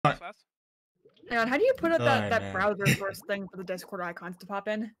fast. Hang on, how do you put up that man. browser source thing for the Discord icons to pop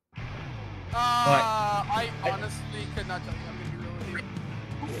in? I honestly could not tell you. I'm gonna be real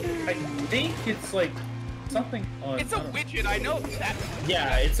with you. I think it's like something on. It's a widget. I know that.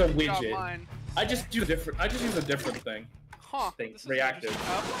 Yeah, it's a widget. Online. I just use a different thing. Huh. Reactive.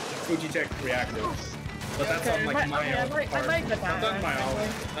 Fujitech reactive. But that's on like my own part. I might get that. That's my own.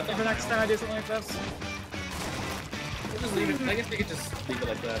 For the next time I do something like this. We'll just leave it. I guess we could just leave it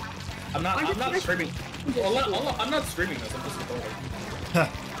like that. I'm not streaming. I'm not streaming this. I'm just recording.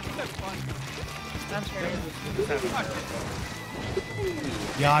 That's fun. I'm sure.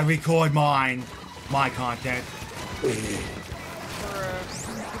 Yeah, I record my content.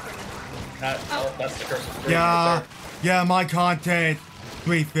 That's the curse of streaming Yeah, right yeah, my content.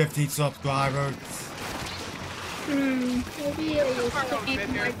 350 subscribers. Maybe it was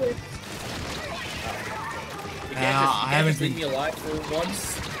something like this. You can't just leave me alive for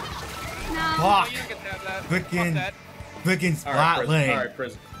once. No. Fuck. You can have that. Freaking Splatling. Alright,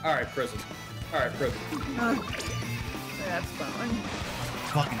 prison. Alright, prison. That's fun.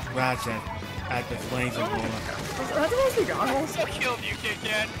 Fucking scratch at the flames of war. That's supposed to be goggles. I killed you, Kit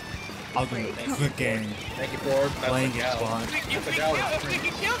Kat. I'll do freaking Thank you, Ford. playing it fun. You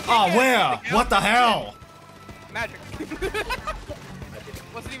killed Oh, where? What the hell? Magic.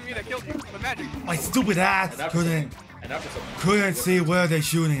 Wasn't even me that killed you, but magic. My stupid ass couldn't see where they're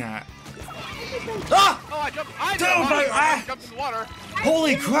shooting at. Ah! Oh, I jumped. I jumped in the water.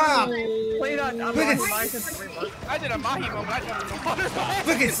 Holy crap! Played on I did a Mahi moment. I jumped in the water.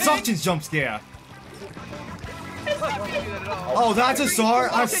 Freaking suction jump scare. Not gonna do that at all. Oh, that's a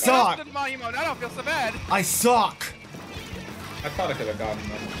start. I suck. I don't feel so bad. I suck. I thought I could have gotten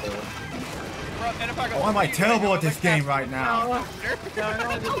them before. Why am I terrible at this game right now?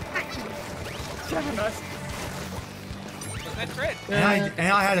 That's right.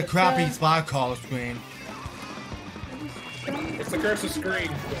 And I had a crappy Splattercolor screen. It's the curse of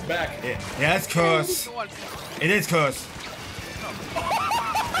screen. It's back. Yeah, it's cursed. It is cursed.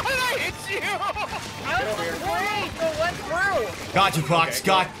 I hit you! Got you, Fox.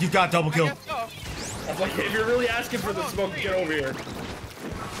 You got double kill. I was like, if you're really asking for the smoke, get over here.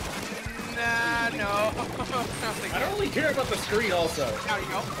 Nah, no. I don't really care about the screen also. There you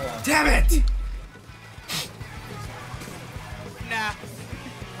go. Damn it! Nah.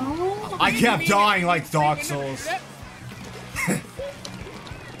 Oh. I kept dying like Dark Souls.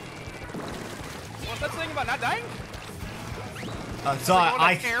 What's that thing about not dying? So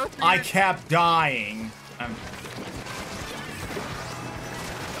I kept dying.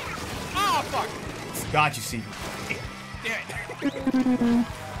 Oh, fuck. Got you, see. Damn it.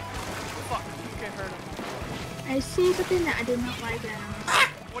 Fuck. Okay, hurt him. I see something that I did not like that.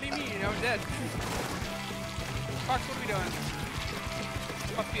 What do you mean? I'm dead. Fox, what are we doing?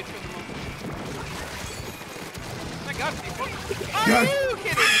 Fuck the intro moment. My god, people. Are you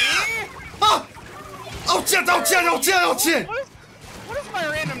kidding me? Ah! Oh shit, oh shit, oh shit, oh shit! What is my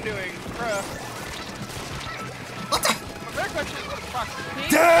random doing? Bruh. What the? My third question is, what is Fox doing?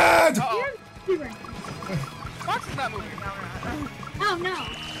 Dead! Uh-oh. Fox is not moving. Oh no.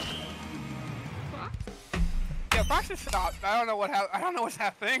 Yeah, Fox has stopped. I don't know what I don't know what's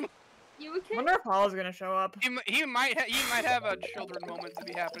happening. You okay? I wonder if Paul's gonna show up. He might have a children moment to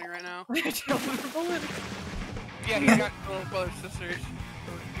be happening right now. Children moment? Yeah, he's got little brothers, sisters.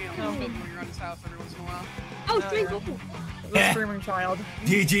 You know, children when you're around his house every once in a while. Oh, three people. The screaming child.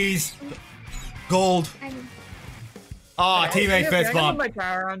 GG's. Gold. Ah, teammate fist bump. I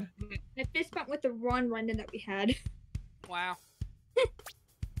fist bump with the wrong random that we had. Wow.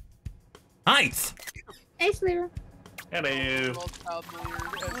 Nice. Hey, Slayer. Hello.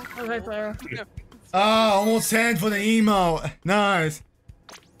 Hi, Claire. Oh, almost 10 for the emo. Nice.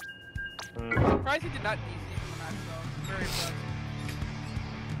 Surprised he did not DC from that, though. Very impressed.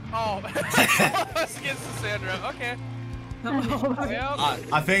 Oh, against Sawsandra. Okay.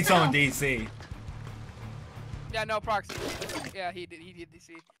 I think so in DC. Yeah, no, proxy. Yeah, he did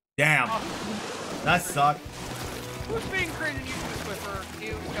DC. Damn. Oh. That sucked. Who's being crazy and using the Swiffer?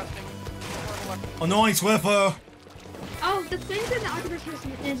 You disgusting. Annoying Swiffer. Oh, the things in the octopus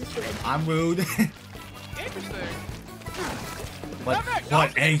person is a squid. I'm rude. Interesting.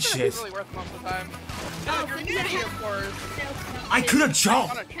 What anxious. Really worth most of the time. Oh, You're an idiot, of course. I could have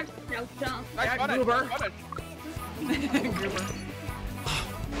jumped. Nice fun. Goober.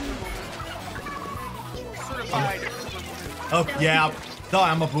 Certified. Oh, yeah. Sorry,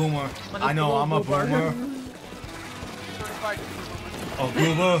 I'm a boomer. I know, I'm a boomer. Certified. Oh,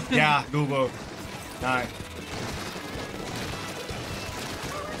 Goober? Yeah, Goober. Nice.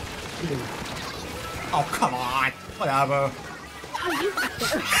 Oh, come on. Whatever.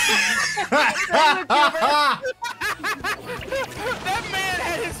 That man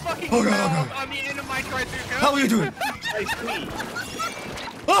had his fucking Oh, God, mouth oh, on the end of my tricycle. How are you doing?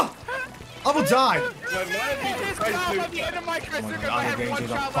 Oh! I will die! His mouth on the end of my tricycle. God, I had I'm one getting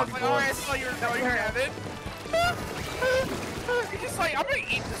to the shot left. fucking Like, alright, I bullets. saw you were going, Kevin. He's just like, I'm gonna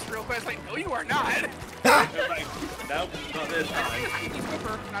eat this real quick. It's like, no, you are not. Ah! Nope, not this time.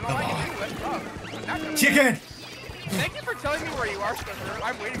 I don't like it. Let's go. Not gonna- Chicken! Thank you for telling me where you are, Skipper.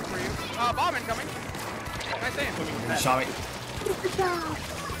 I'm waiting for you. Bomb incoming. Nice aim. You shot me.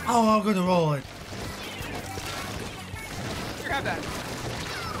 Oh, I'm gonna roll it. Here, have that.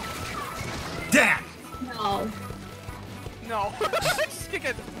 Damn! No. No. Just kick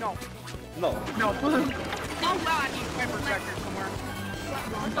it. No. No. No. Oh, God. I need my protector somewhere.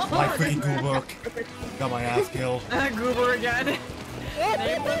 My freaking Goobrook. Got my ass killed. Goober again.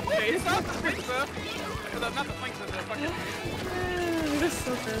 It's not the pizza. Not the pizza, the fucking... This is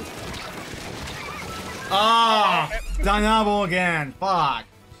so good. Ah! Dynamo again. Fuck.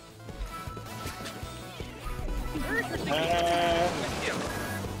 Where is your thing? Need I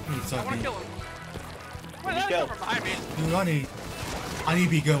want to something. kill him. Wait, that is over behind me. Dude, I need to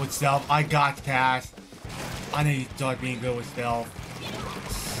be good with stealth. I got the cast. I need to start being good with stealth.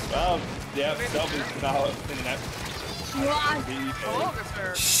 Well, yeah, stealth is now in that. Hello, good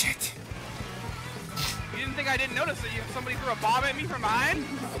sir. Shit. You didn't think I didn't notice that somebody threw a bomb at me from behind?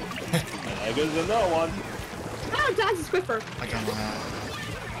 I guess another one. Oh, dodge the Swiffer. I got my ass.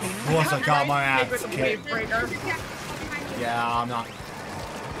 Of course, I got my ass With the kicked. wave breaker. Yeah, I'm not.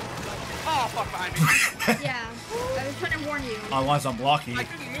 Oh, fuck behind me. Yeah. I was trying to warn you. Unless I'm lucky. I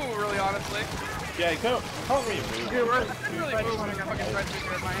couldn't move, really, honestly. Yeah, can't really move. Goober. I couldn't really move when I got fucking red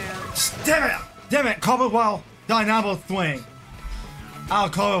finger in my hand. Damn it! Damn it! Cover while Dynamo swing. I'll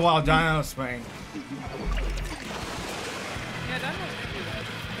cover while Dynamo swing. Yeah, that was do that.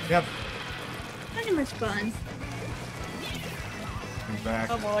 Yep. Kind of much fun. He's back.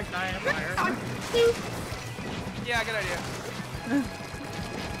 I'm more like dying of fire. Yeah, good idea.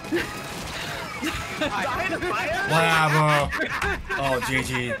 Dying of fire? Whatever. Oh,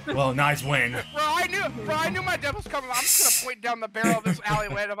 GG. Well, nice win. Bro, I knew my death was coming. I'm just gonna point down the barrel of this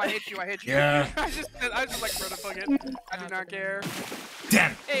alleyway, and if I hit you, I hit you. Yeah. I was just like, bro, fuck it. I do not care.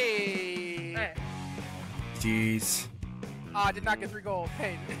 Damn. Hey. Hey. Jeez. I did not get 3 gold.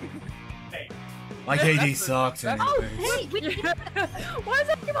 Hey. My KD sucks that's- Oh, anyways. hey, wait. Why is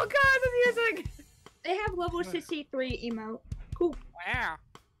that people guys music? They have level 63 emote. Cool. Wow.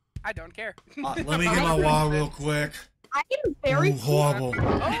 I don't care. Let me get my wall real quick. I am very Ooh, horrible.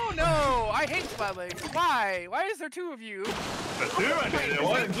 Oh no! I hate splatling. Why? Why is there 2 of you?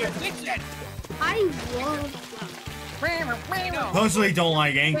 I love Personally, don't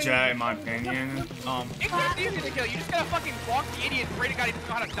like Inkjet in my opinion. Inkjet's easy to kill. You just gotta fucking walk the idiot and pray to God he doesn't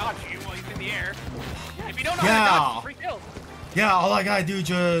know how to dodge you while he's in the air. If you don't know how to dodge, it's 3 kills. Yeah, all I gotta do And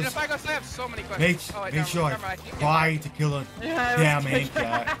just if I go, I have so many questions. make sure I try to kill a Yeah, damn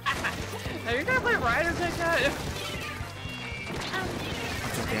Inkjet. Are you gonna play Riders like that? It's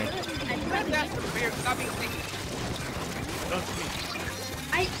okay. That's the fear. Stop being sneaky.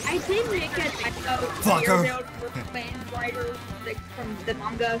 I did make a Fucker. band writer like from the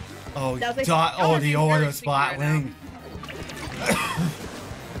manga. Oh, That was like- the order Splatling.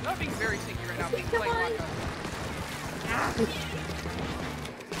 Not being very sneaky right now. Being Come playing on. manga.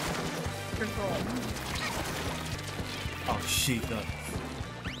 Control. Oh shit. Okay,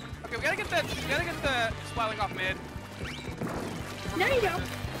 we gotta get the splatling off mid. No, you don't.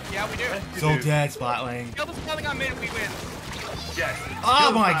 Yeah, we do. So dead, Splatling. Kill the splatling on mid, we win. Yes.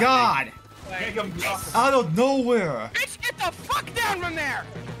 Oh my god! Make him drop. Out of nowhere! Bitch, get the fuck down from there!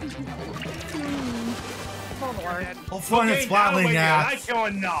 Oh lord. I'll find a Splatling I ass. kill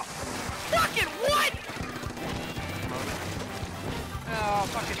enough. Fucking what? Oh,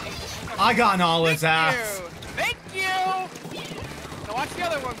 fucking. I got an all his Thank ass. you. Thank you. Now watch the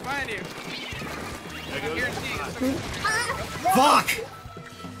other ones behind you. I'm guaranteeing. Fuck!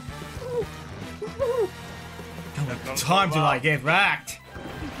 Time to like get wrecked.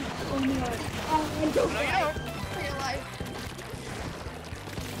 Oh no. Oh, I don't No, you don't. for your life.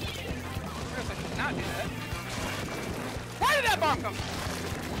 Chris, I should not do that. Why did that bomb come?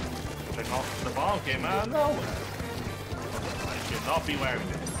 The bomb came out of nowhere. I should not be wearing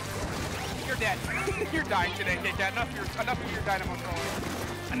this. You're dead. You're dying today, Kit Kat. Enough of your dynamo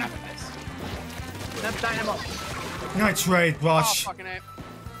trolling. Enough of this. That's dynamo. Nitrate Oh, brush. fucking A.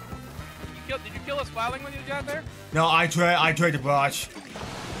 Did you kill a splatling when you got there? No, I trade the brush. It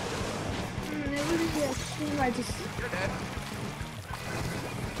was just, I just. You're dead.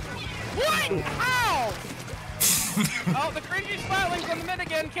 What? How? Oh, the cringy Splatling's on the mid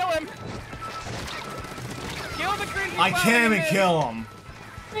again. Kill him. Kill the cringy I can't even kill him.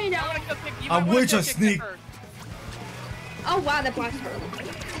 I know. I wish I sneak. Oh wow, that blast hurt.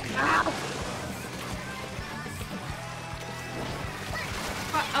 Ow.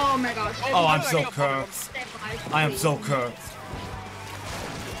 Oh my gosh. Oh, I'm so cursed. I am so cursed.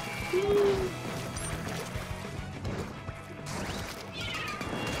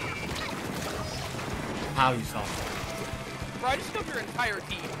 How you saw? Bro, I just killed your entire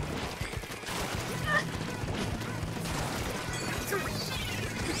team.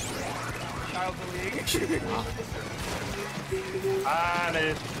 Child of the league. And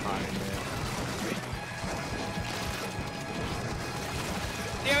it's fine.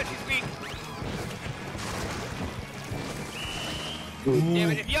 Damn it, she's weak. Ooh. Damn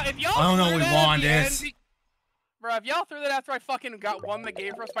it, if y'all I don't know threw what that Juan at the end, is. Bro, if y'all threw that after I fucking won the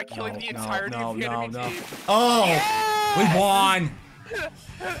game for us by killing the entirety of the enemy team. Oh! Yes! We won!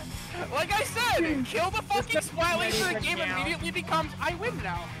 Like I said, kill the fucking Splatling so the game immediately becomes I win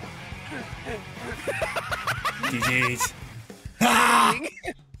now. GG's. Ha!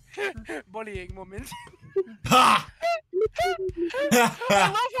 Bullying moment. Ha! I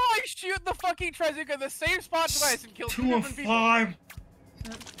love how I shoot the fucking Trezuka in the same spot twice and kill 2 different people. 5.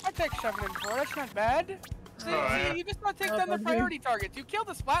 I take 7 and 4, that's not bad. See, you just not take down the priority targets. You kill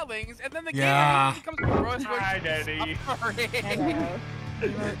the Splatlings, and then the game becomes gross. Hi, Daddy.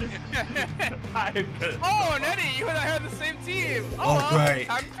 Oh, Nettie, you and I had the same team. Oh, great.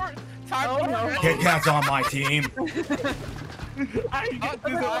 Time for Kit Kat's on my team. There's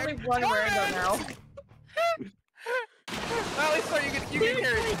only one rando now. Well, at least so you can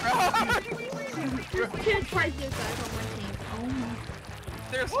carry me, bro. Two tricycles on my team. Oh my.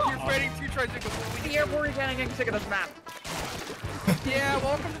 You're fighting 2 tricycles. Here, we're getting sick of this map. Yeah,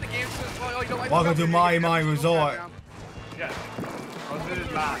 welcome to the game. Well, you don't like Welcome to my resort. Yeah. I'll do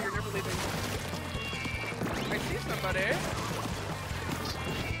it live. You're never leaving. I see somebody.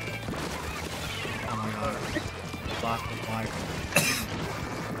 Oh my god. Black and white.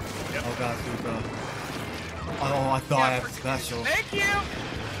 Yep. Oh god, super. Oh, I thought I had special. Thank you!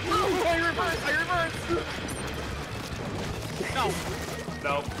 Oh, I reverse! No.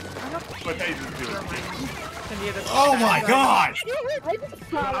 No. But they just do it. Oh my god!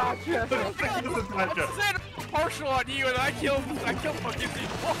 I'm partial on you and I killed fucking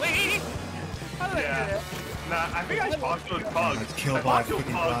people. How did I do that? Nah, I think I partial Pug. Let's kill by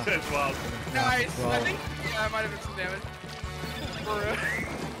freaking Pug as well. Nice. I think I might have been some damage.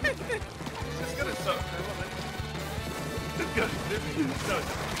 It's gonna suck for a moment. This is so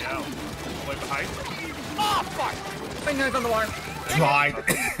down. Like behind. Oh fuck! Fingers on the alarm. Tried.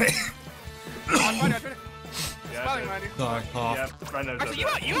 I'm fine, Yeah, Smiling behind you. Sorry, off. yeah, right now. Actually,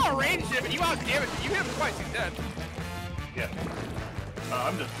 you outrange him and you outdamage him. You hit him twice, he's dead. Yeah.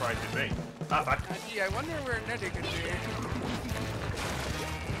 I'm just trying to bait. Ah, fuck. Gee, I wonder where Nettie could be.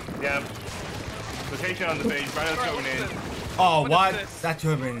 Yeah. Location on the page. Right now going in. Oh, What what? is this? That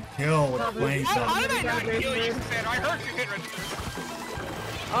should have been killed with flames. How did I not kill you, Sandra? I heard you hit register.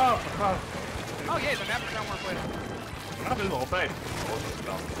 Oh, Oh yeah, the map is not more played. Map is all played.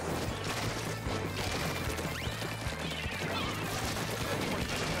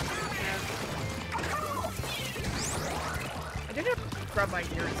 I did have to grab my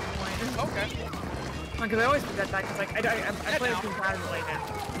gear at some point. Okay. Because I always forget that, because like, I play this compatibility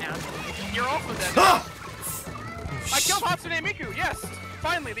now. You're also dead. Ah! I killed Hatsune Miku, yes!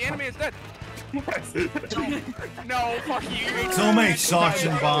 Finally, the anime is dead. No, fuck you. So many shots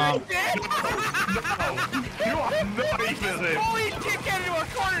and bombs. You are not even it. Holy shit, get into a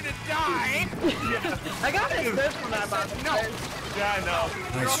corner to die! Yeah. I got this good from that bomb. No. Yeah, I know.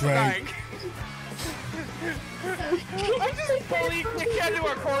 You're Nice also try. dying. I just fully kicked into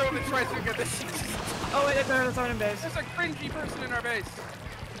a corner with a tricycle. This shit. Oh wait, there's someone in base. There's a cringy person in our base.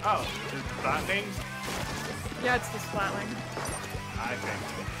 Oh, is that name? Yeah, it's the Splatling. I think.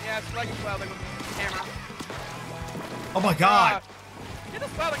 Yeah, it's like a Splatling with a hammer. Oh my god! Get the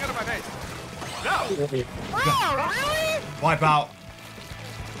Splatling out of my base. No! Oh, really? Wipe out.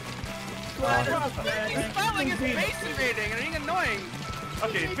 Splatling is base invading and being annoying.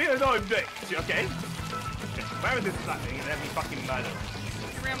 Okay, feel annoying bitch, okay? Where is this happening and let me fucking murder?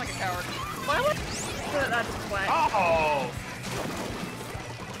 You ran like a coward. Why would that display? Oh!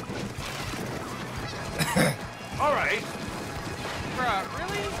 Alright. Bruh,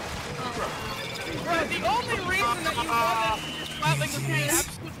 really? Bruh, the only reason that you won this Splatling was being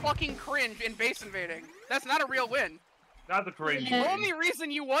absolute fucking cringe in base invading. That's not a real win. That's a cringe. The only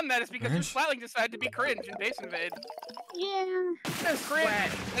reason you won that is because your Cringe? Splatling decided to be cringe in base invade. Yeah. That's cringe. That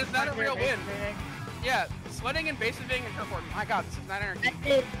is not a real win. Yeah, sledding and base invading and turf war. My god, this is not energy.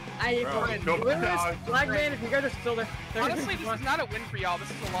 I did. Bro, Bro, go down. Flagman, if you guys are still there. Honestly, this is not a win for y'all. This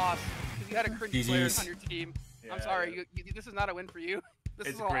is a loss. Because you had a cringe player GG's. on your team. I'm Yeah, sorry, this is not a win for you. This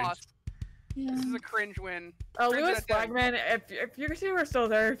It's is a cringe. loss. This is a cringe win. Cringe Lewis at a 10. Flagman, if you two are still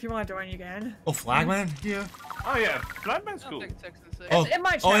there, if you want to join, you can. Oh, Flagman here? Oh yeah, Flatman's I'll cool. take 6 and 6. Oh, In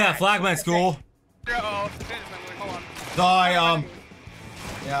my oh yeah, chat. Flagman school. Oh, hold on. Sorry,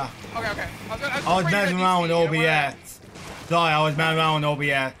 yeah. Okay. I was messing around with OBS. Sorry, I was messing around with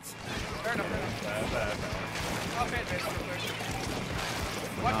OBS. Fair enough. Oh, fan base real quick.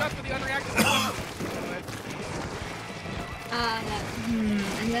 Watch out for the unreacted.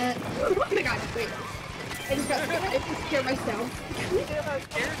 and that. Oh my god, wait. I just scared myself.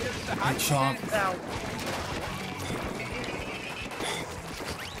 Good chomp. Ow.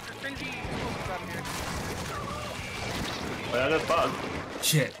 Cringy explosives out here. Yeah, that's fun.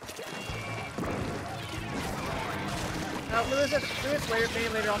 Shit. Lewis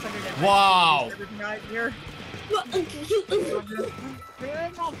later on Sunday night. Wow. Everything out here.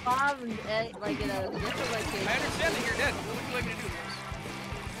 We're all bombed at, like, in a different location. I understand that you're dead. What would you like me to do, Lewis?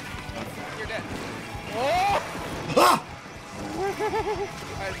 You're dead. Oh! Ah!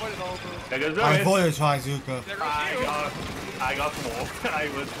 I avoided all of those. There goes I Lewis. voted Trizuka. There goes you. I got more. I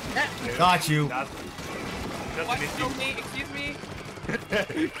was. Got you. That's just What? an Kill issue. me? Excuse me?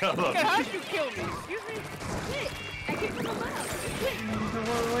 Come on. Yeah, how did you kill me? Excuse me? Wait, I can't come out.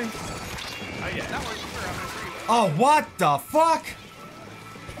 Oh yeah. That was sure, I'm gonna agree. Oh, what the fuck?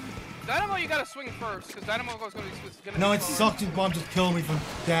 Dynamo, you gotta swing first, because Dynamo goes gonna be No, it slower. sucks. Bomb just killed me from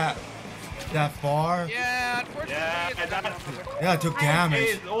that far. Yeah, unfortunately, Yeah, it's and Dynamo. Yeah, I took damage.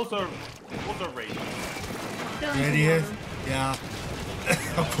 It's also rage. Idiot. Yeah.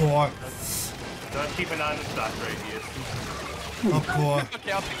 Of course. Just keep an eye on the stat radius. Of course.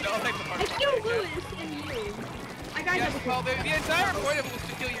 Okay, I'll take the part. I killed Lewis and you. I got Yes, another well, the entire point of it was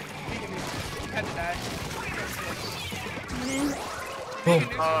to kill your team. You had to die. Boom.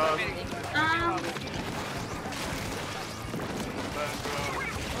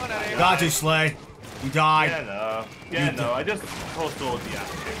 Got you, Slay. You died. Yeah, no. I just posted the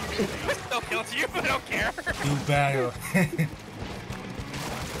action. Still killed you, but I don't care. Do better.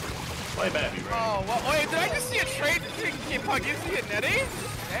 Play baby, right? Oh, well, wait, did I just see a trade between Puggsy and Nettie?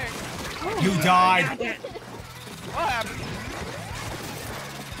 Dang. You died. What happened?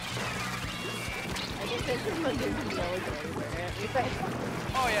 I just think this one is military.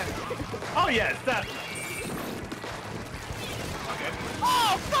 Oh, yeah. Oh yes, that.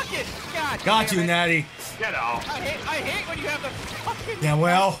 Oh, fuck it! God Got damn you, it. Natty. Get off. I hate when you have the fucking... Yeah,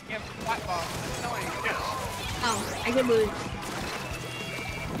 well. Damn flat bomb. It's annoying. Get off. Oh, I can move.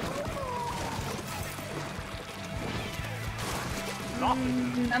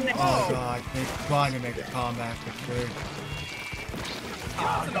 Oh god, they're trying to make a comeback for sure.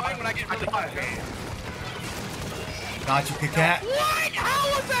 It's annoying when I get really close. Got you, Kit Kat. What? How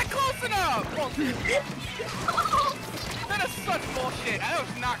was that close enough? Bullshit. That is such bullshit. I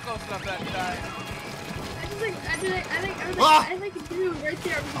was not close enough that time. I like dude, right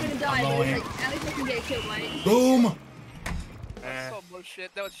there, I was gonna die, but blowing it's like, at least I can get killed by it. Boom. That's so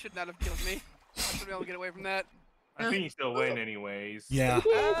bullshit. That should not have killed me. I should be able to get away from that. I think you still win anyways. Yeah,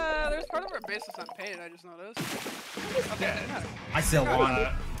 There's part of our base that's not painted. I just noticed. Okay, Yeah. I still won.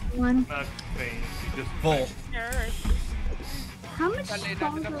 One. Nothing. You just Full. How much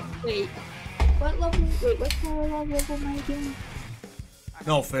stronger? Wait. What level? Wait, what power level am I doing?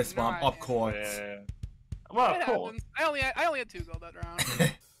 No fist bump, up course. Yeah. Well, It cool. happens. I only had 2 gold that round.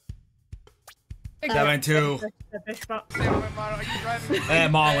 7-2. Same on my bottom. Are you driving? At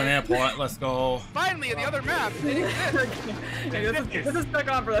Marlin Airport, let's go. Finally, the other map. It exists. Hey, this is stuck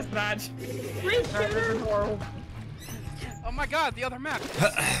on for this match. This is horrible. Oh my god, the other map.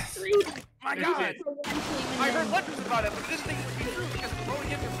 My god. I heard wonders about it, but didn't think it would be true because we're only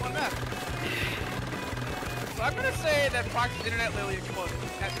getting one map. So I'm gonna say that Proxy's internet literally exploded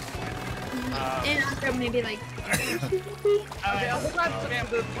at this point. And after maybe like. Okay, I'll go back to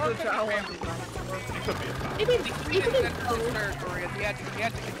the trial. It could be a problem. Maybe We didn't his territory and he had to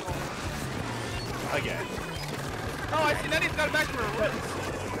control it. Again. Oh, I see Nettie's got it back to her roots.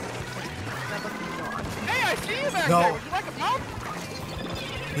 Hey, I see you back No. there. Would you like a pump?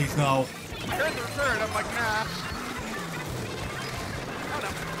 Please no. I heard the return. I'm like, nah. Oh no.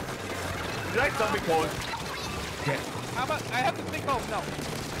 Did I something close? Yeah, How about I have to think home? No.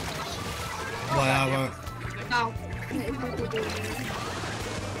 whatever. No.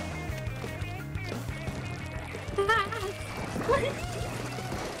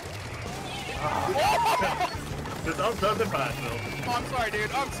 Just don't something personal. Oh, I'm sorry,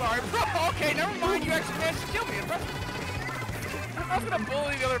 dude. I'm sorry. Okay, never mind. You actually managed to kill me. Impressive. I was gonna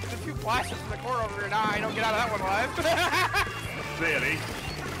bully the two blasters in the corner over here. Nah, I don't get out of that one alive. Really?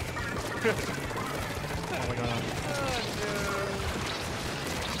 Oh my god.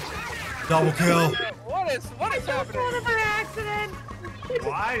 Oh, Double kill. what is happening? One of our accident.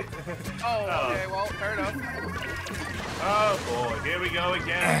 Why? Oh, okay. Well, fair enough. Oh boy, here we go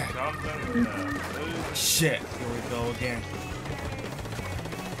again. Shit. Here we go again.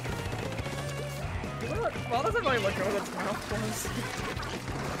 Well, doesn't really look good with its mouth was.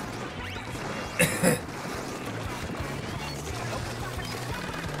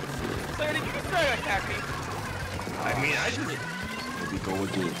 So, did you just try to attack me? I mean, I just. Here we go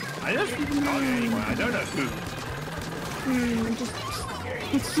again. I just. Oh, anyway, I don't know who.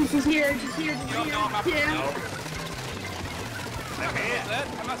 It's just here, just here, You don't know I'm not yeah. No. I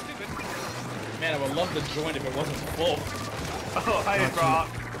can't. I'm not stupid. Man, I would love to join if it wasn't full. Oh, hey, Brock.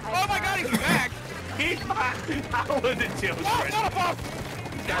 Oh my god, he's back! He's back. How are the children? Oh, not a bump!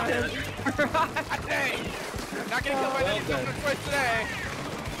 God damn it. Dang! Not getting killed by any government choice today.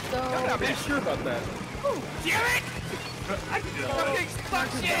 So, I'm not really sure about that. Damn it! I can do that. Fucking stuck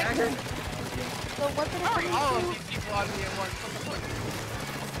shit! so what did How are I all of do? these people out of the M1?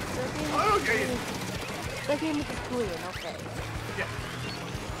 Oh, okay. The game is Splatoon, okay. Yeah.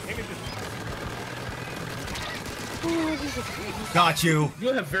 Maybe just. Oh, Jesus Christ. Got you. You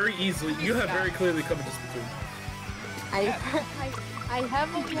have very clearly come into Splatoon. I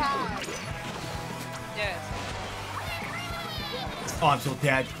heavily have. Yes. Oh, I'm so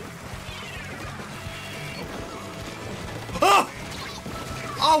dead. Oh!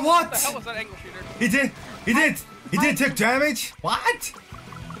 Oh, What the hell what? was that angle shooter? He did take damage? What?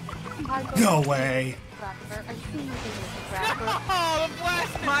 No way. Cracker. I see you think it's a cracker. Oh, the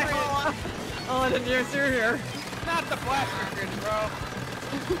blaster My grid! fault. Oh, I didn't hear through here. Not the blaster grid, bro.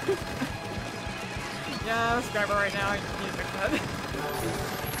 Yeah, let's grab it right now. You need to fix that.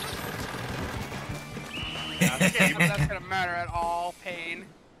 That's gonna matter at all. Pain.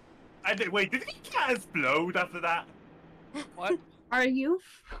 I did. Wait, did he get explode after that? What? Are you?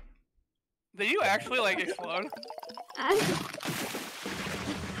 Did you actually like explode?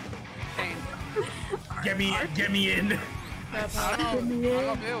 Pain. Get me in. That's I how. don't know. I'm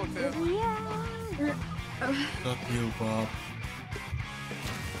not able to. Fuck you, Bob.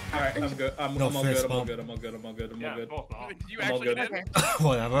 Alright, I'm good. I'm No all good. fist I'm all bump. good. I'm all good. I'm all good. I'm Yeah, all good. of course not. You I'm all actually good. did?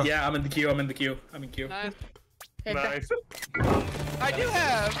 Whatever. Yeah, I'm in the queue. I'm in the queue. I'm in queue. Nice. Nice. I do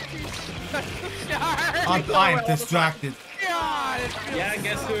have. I'm distracted. God, it feels Yeah,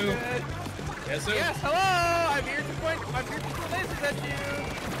 guess so who? good. Yes, sir. Yes, hello. I'm here to throw lasers at you.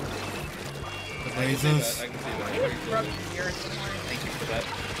 The I can see lasers. that. I can see that. Rubbing ears somewhere. Thank you for that.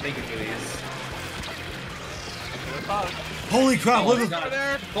 Thank you for these. Holy crap, Oh, look it's at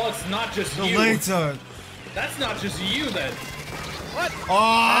not, well, it's not just the you. laser. That's not just you then. What?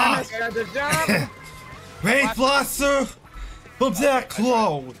 Ah! Good job. Raid blaster from that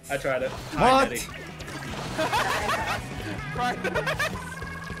close. I tried it. Hi, What? Eddie.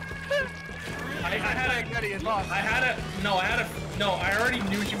 I already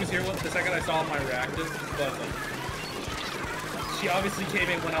knew she was here the second I saw my reactive, but like, she obviously came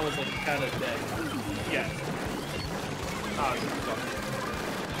in when I was like kind of dead. Yeah. Oh,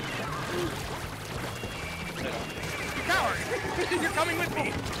 You coward! You're coming with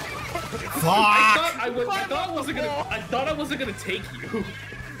me. Fuck! I thought I wasn't gonna take you.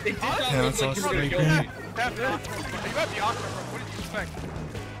 It did not Yeah, look that's like you were gonna so kill me. You got the Aqua, bro. What did you expect?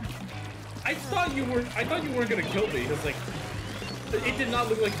 I thought you weren't gonna kill me. It's like it did not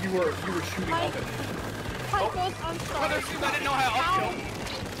look like you were shooting up at me. Hi, Ghost, I'm Brother, sorry. since I didn't know how to upkill.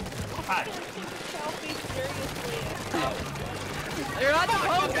 hi. Tell me seriously. You're not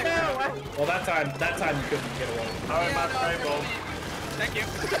supposed to. Well, that time you couldn't get away. Alright, my rainbow. Thank you.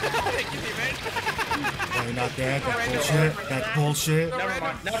 Thank you, teammate. Oh, you're not dead? That bullshit? That bullshit?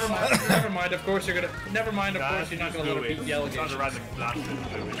 Never mind. Of course you're not gonna let her beat the allegations.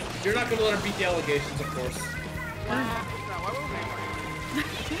 You're not gonna let her beat the allegations, of course.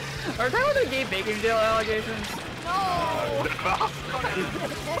 Are we talking about the gay bacon deal allegations?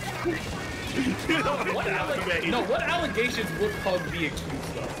 What allegations would Pug be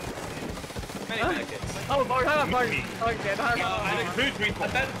accused of? Many benefits. Oh, we're talking about bugs. Okay,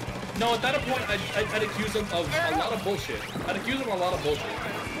 At that point, I'd accuse him of a lot of bullshit. I'd accuse him of a lot of bullshit.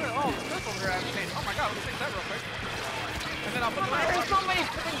 Oh, circles are out of pain. Oh my god, let's fix that real quick. And then I'll put There's so many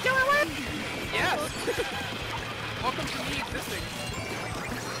freaking killer ones! Yes! Welcome to me existing.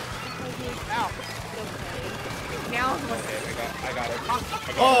 Ow. now. I got it.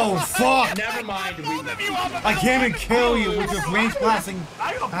 Oh fuck! Never mind. I can't even kill you with your range blasting.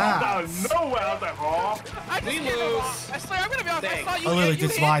 I got popped out of nowhere. I was like, oh. We lose. I swear, I'm gonna be honest. I saw you. I literally you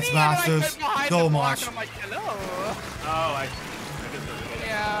despise hit me, and I Masters stood behind so the block, much. and I'm like, hello. Oh, I just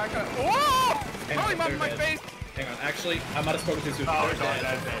Yeah, I got. Whoa! Hang Holy on, mom they're in my dead. face. Hang on. Actually, I might have spoken too soon. Oh, They're no, dead.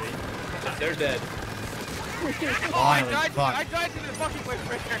 that's Eddie. They're dead. Oh, Finally, I fuck. died to the fucking place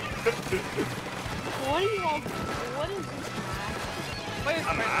right here. What are you all? What is this? Play this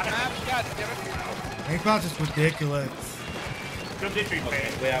map. God damn it. Range blast is ridiculous. Good district,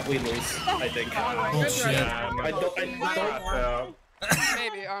 man. We lose. I think. Bullshit. I don't.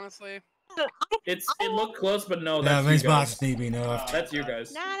 Maybe, honestly. It looked close, but no. Yeah, That's range you guys. blast need to be nerfed. That's you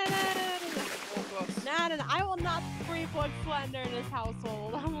guys. Nah, I will not free-put slander in this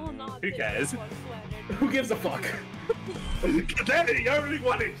household. I will not. Who cares? Slander. Who gives a fuck? Then the only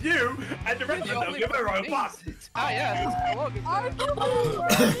one is you, and the rest of them give a robust. Ah, yeah. Well,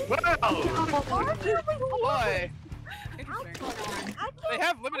 boy. Interesting. They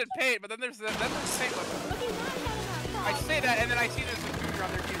have limited paint, but then there's paint limit. I say that, and then I see this computer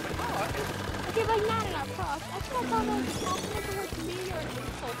on their team. Like, oh, okay, but not prof. I thought that was a compliment towards me or an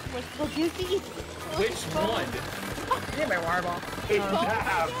insult towards Goofy. Which one? Get my water ball.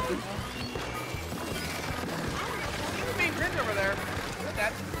 you're being cringe over there. Look at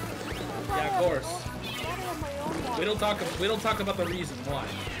that. Yeah, of course. We don't talk about the reason why. I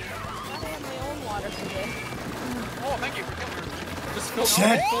have my own water for this. Oh, thank you for killing her. Just filled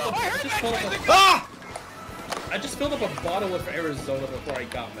Shit. Ah! I just filled up a bottle of Arizona before I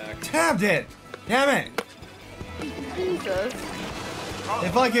got back. Tabbed it! Damn it! Jesus.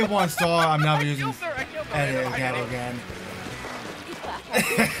 If I get 1 star, I'm never using I killed her. edit again.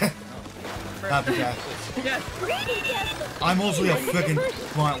 Happy that. Yes. I'm mostly a freaking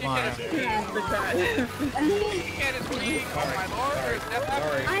frontliner. Can't is weak. Oh my lord. There's death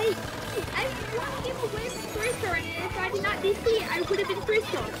Sorry. I want to give away the first star, and if I did not DC, I would have been first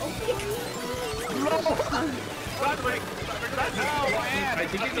star. Okay.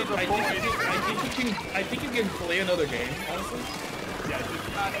 I think you can play another game, honestly. Yeah, you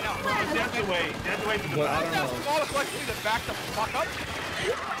have to wait. You have to wait for the But I don't That's know. small as like you to back the fuck up.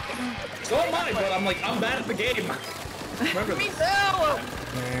 So am I, but I'm bad at the game. Remember Me this. too.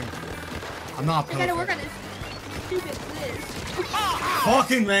 Man, I'm not I gotta work perfect. on this stupid quiz.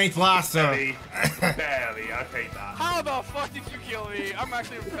 Fucking range blaster! Barely, I take that. How the fuck did you kill me? I'm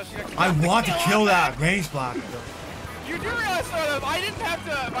actually impressed. I want to kill that range blaster. You do realize sort of, if I didn't have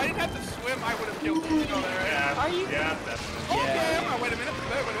to swim, I would have killed you. You know that, right? Yeah, Are you- yeah, definitely. Okay, I'm gonna wait a minute.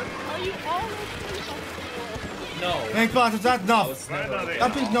 Are you always No. Range blaster, that's No, enough. it's never. Right,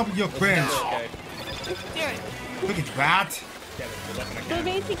 That beats up your cringe. Okay. Yeah. Freaking rat. Damn it, the weapon I So can't.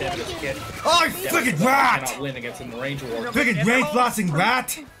 basically, Damn it, this kid. Oh, Damn it, freaking I rat! cannot win against him in range war. Freaking range blasting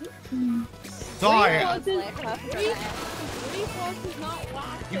rat! Sorry. reflux is not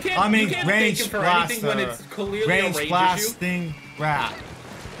last. You can't, I mean you can't range take him for anything when blaster. it's clearly a Range range issue. blasting rat.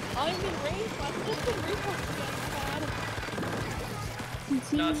 I'm in range, but just the reflex is bad.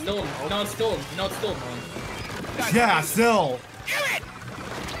 No, it's still annoying. Yeah, still.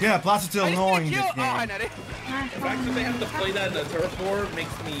 Yeah, blaster's still I just annoying in kill. this Oh, hi, game. Nettie. The fact that they have to play that in a turf war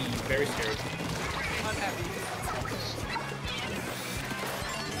makes me very scared. I'm happy.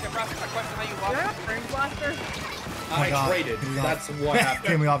 Yeah, Bradley, my question, how you You're lost? not range blaster. Oh my I God. traded. Give me off. That's what happened.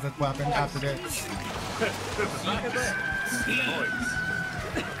 Give me off this weapon after this.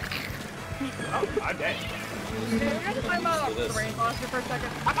 Oh, I'm dead. We're gonna talk about the range blaster for a second.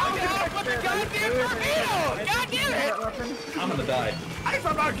 Oh, no, what the goddamn torpedo! God damn it! I'm gonna die. I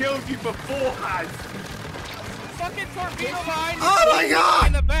somehow killed you beforehand. Fucking torpedo line! Oh my God!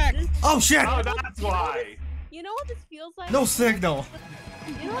 In the back! Oh shit! Oh, that's why. You know what this feels like? No signal.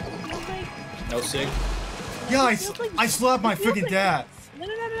 You know what this feels like? No sig. Yeah, I slapped my freaking dad. No.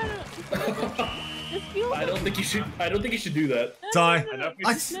 This feels I don't think you should. I don't think you should do that. Die. Enough.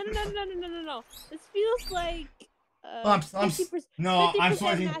 I, No. This feels like. I'm 50%, no, I'm 50%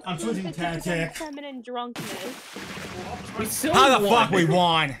 switching masculine, 50% tactic. feminine drunkenness. We still How the won. fuck we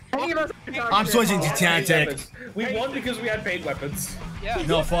won? I'm switching to tactic. We won because we had paid weapons. Yeah.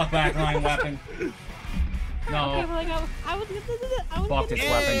 No, fuck backline weapon. Okay, No, but like I was gonna fuck this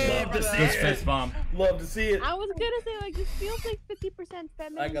weapon. This fist bomb. Love to see it. I was gonna say like this feels like 50%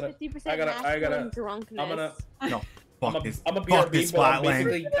 feminine, 50% masculine drunkenness. I'm gonna. No, fuck this. I'm a Fuck BRB, this but I'm splatling.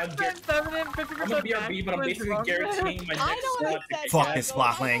 basically. I'm a BRB, but I'm basically guaranteeing my I next know what slot. I said. Fuck this Jackal. I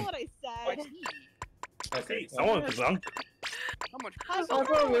splatling. know what I said. Okay, Someone's drunk. How much? Also,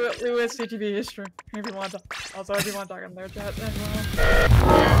 we with CTV history. If you want to. Also, if you want to talk in their chat as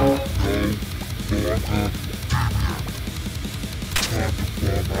well.